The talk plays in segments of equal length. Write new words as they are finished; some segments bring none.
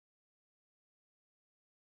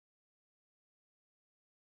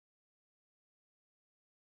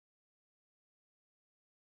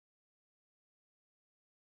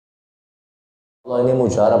Kalau ini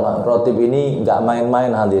mujarab, Rattib ini nggak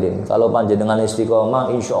main-main hadirin. Kalau panjenengan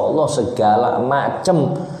istiqomah, insya Allah segala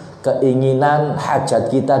macam keinginan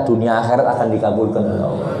hajat kita dunia akhirat akan dikabulkan oleh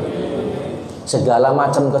Allah. Segala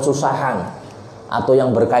macam kesusahan atau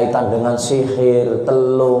yang berkaitan dengan sihir,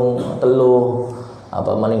 teluh,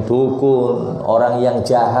 apa maning dukun, orang yang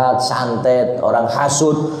jahat, santet, orang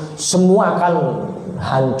hasud, semua akan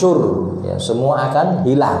hancur, ya, semua akan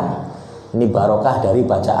hilang. Ini barokah dari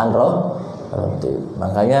bacaan Rattib.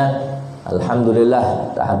 Makanya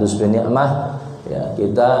alhamdulillah tahadus bin ni'mah, ya,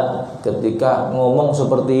 kita ketika ngomong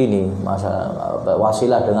seperti ini, masa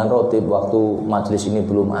wasilah dengan Rattib waktu majelis ini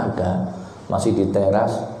belum ada, masih di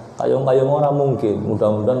teras, kayong-kayong orang mungkin.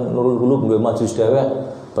 Mudah-mudahan Nurul Qulub nggih majelis dewek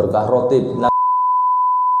berkah Rattib.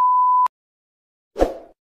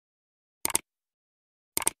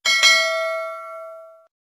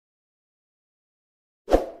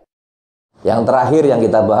 Yang terakhir yang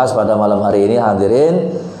kita bahas pada malam hari ini hadirin,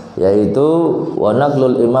 yaitu wa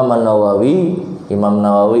naqlul Imam An-Nawawi. Imam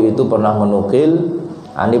Nawawi itu pernah menukil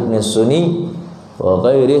an Ibnu Sunni wa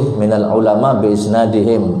ghairihi minal ulama bi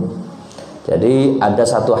isnadihim. Jadi ada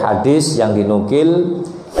satu hadis yang dinukil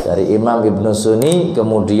dari Imam Ibnu Sunni,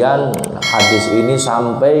 kemudian hadis ini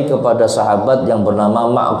sampai kepada sahabat yang bernama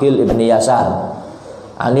Ma'qil ibni Yasar.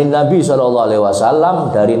 Anin Nabi sallallahu alaihi wasallam,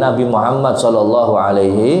 dari Nabi Muhammad sallallahu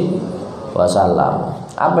alaihi wasallam.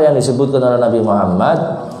 Apa yang disebutkan oleh Nabi Muhammad?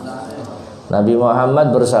 Nabi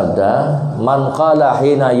Muhammad bersabda, "Man qala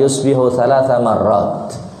hina yusbihu thalatha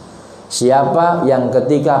marrat." Siapa yang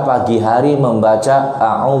ketika pagi hari membaca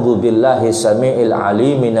a'udzu billahi samiil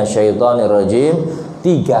alim minasyaitonir rajim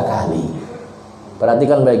 3 kali.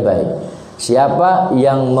 Perhatikan baik-baik. Siapa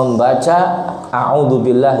yang membaca a'udzu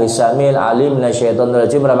billahi samiil alim minasyaitonir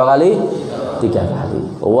rajim berapa kali? 3 kali.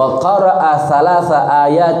 Wa qara'a thalatha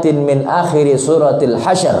ayatin min akhiri suratil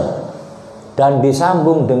hasyr, dan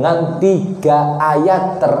disambung dengan 3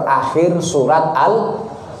 ayat terakhir surat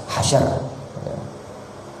al-hasyr.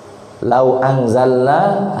 Lau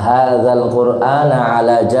anzalna hadzal qur'ana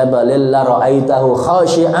ala jabalin la ra'aitahu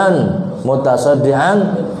khashi'an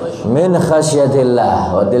mutasaddian min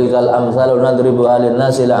khasyatillah wa tilkal amsalu nadribuha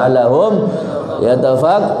lin-nasi la'allahum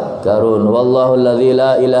yatafakkarun. Wallahu alladzi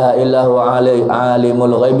la ilaha illa huwa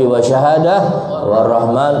alimul ghaibi wa syahadah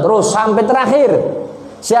warrahman. Terus sampai terakhir.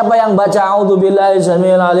 Siapa yang baca a'udzubillahi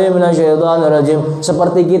samiil alim minasyaitonir rajim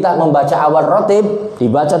seperti kita membaca awal Rattib,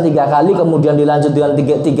 dibaca 3 kali kemudian dilanjut dengan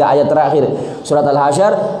 3 ayat terakhir surat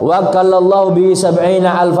al-hasyr, wa kallallahu bi 70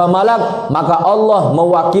 alfa malak, maka Allah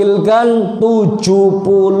mewakilkan 70.000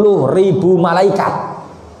 malaikat.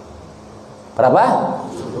 Berapa?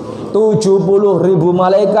 70.000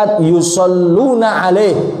 malaikat yusalluna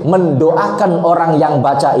alaih, mendoakan orang yang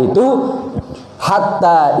baca itu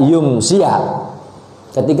hatta yumsiya.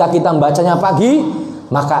 Ketika kita membacanya pagi,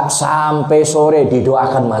 maka sampai sore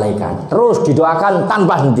didoakan malaikat. Terus didoakan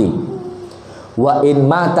tanpa henti. Wa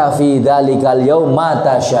in mata fi dzalikal yaum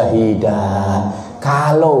mata syahida.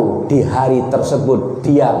 Kalau di hari tersebut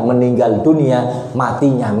dia meninggal dunia,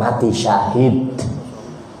 matinya mati syahid.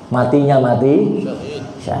 Matinya mati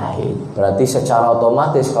syahid. Berarti secara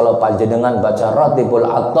otomatis kalau panjenengan baca Ratib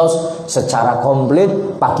Al Attas secara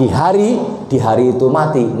komplit pagi hari, di hari itu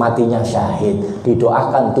matinya syahid,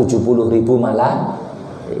 didoakan 70.000 malaikat.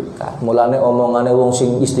 Mulane omongane wong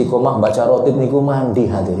sing istiqomah baca Ratib niku mandi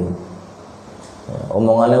hadirin.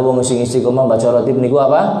 Omongane wong sing istiqomah baca Ratib niku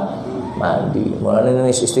apa? Mandi. Mulane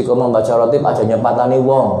nek istiqomah baca Ratib aja nyempatane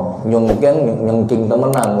wong, nyengking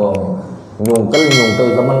temenan wong. Nyungkel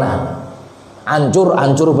temenan. Ancur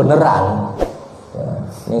beneran.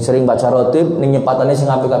 Yang sering baca Ratib ning nyepatane sing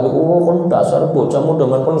apik-apik, oh kon dasar bocah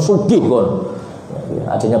muda-mudahan kon sugih kon.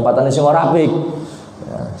 Aja nyepatane sing ora apik.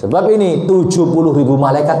 Sebab ini 70.000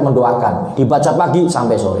 malaikat mendoakan, dibaca pagi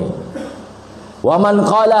sampai sore. Wa man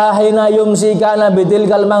qala hina yumsi kana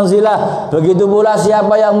bitilkal manzilah. Begitu pula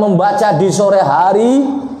siapa yang membaca di sore hari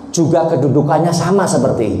juga kedudukannya sama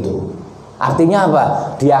seperti itu. Artinya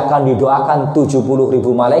apa? Dia akan didoakan 70.000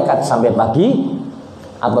 malaikat sampai pagi.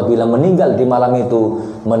 Apabila meninggal di malam itu,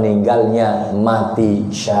 meninggalnya mati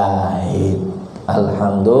syahid.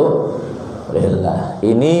 Alhamdulillah.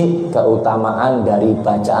 Ini keutamaan dari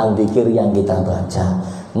bacaan dzikir yang kita baca.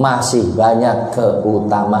 Masih banyak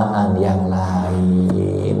keutamaan yang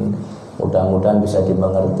lain. Mudah-mudahan bisa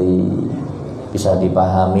dimengerti, bisa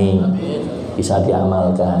dipahami, bisa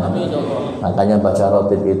diamalkan. Makanya baca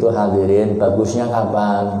Rattib itu hadirin bagusnya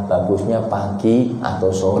kapan? Bagusnya pagi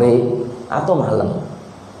atau sore atau malam.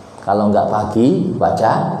 Kalau enggak pagi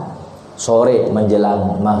baca, sore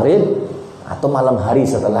menjelang maghrib, atau malam hari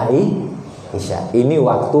setelah isya. Ini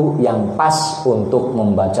waktu yang pas untuk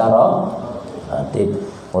membaca Rattib.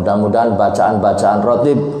 Mudah-mudahan bacaan-bacaan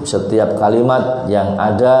Rattib, setiap kalimat yang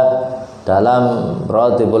ada dalam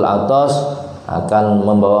Ratib Al Attas akan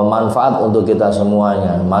membawa manfaat untuk kita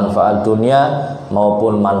semuanya, manfaat dunia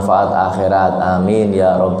maupun manfaat akhirat. Amin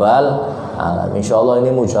ya robbal alamin. Insyaallah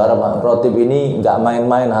ini mujarab Rattib ini nggak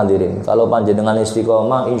main-main hadirin. Kalau panjenengan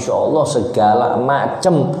istiqomah, insyaallah segala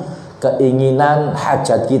macam keinginan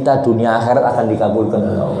hajat kita dunia akhirat akan dikabulkan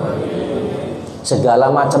oleh Allah. Segala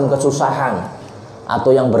macam kesusahan atau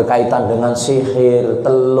yang berkaitan dengan sihir,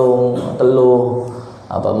 teluh,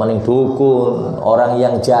 apa maning dukun, orang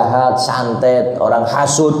yang jahat, santet, orang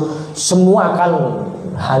hasud, semua akan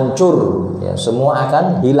hancur, ya, semua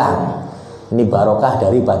akan hilang. Ini barokah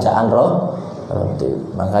dari bacaan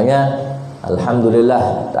Rattib. Makanya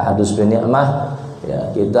alhamdulillah tahadus bin ni'mah,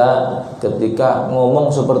 ya, kita ketika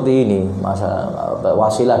ngomong seperti ini, masa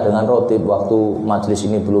wasilah dengan Rattib waktu majelis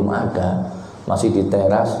ini belum ada, masih di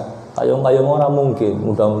teras. Kayong-kayong orang mungkin,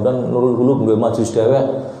 mudah-mudahan Nurul Qulub duwe majelis dewek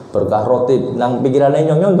berkah Rattib. Nang pikirane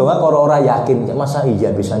nyong-nyong ndonga karo ora yakin, masa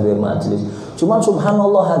iya bisa duwe majelis. Cuman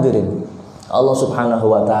subhanallah hadirin, Allah Subhanahu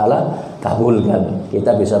wa taala kabulkan.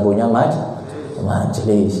 Kita bisa punya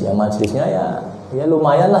majelis. Ya majelisnya ya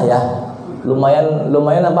lumayan lah ya.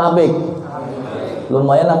 Lumayan apa apik?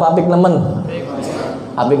 Lumayan apa apik nemen?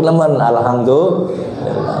 Apik nemen,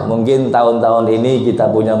 alhamdulillah. Mungkin tahun-tahun ini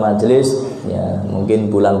kita punya majelis, ya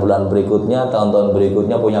mungkin bulan-bulan berikutnya, tahun-tahun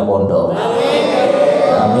berikutnya punya pondok.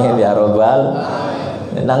 Amin ya robbal.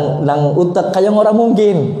 Nang utek kayak orang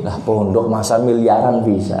mungkin lah pondok masa miliaran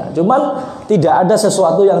bisa. Cuman tidak ada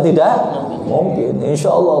sesuatu yang tidak mungkin.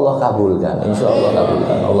 Insya Allah Allah kabulkan. Insya Allah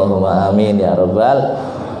kabulkan. Allahumma amin ya robbal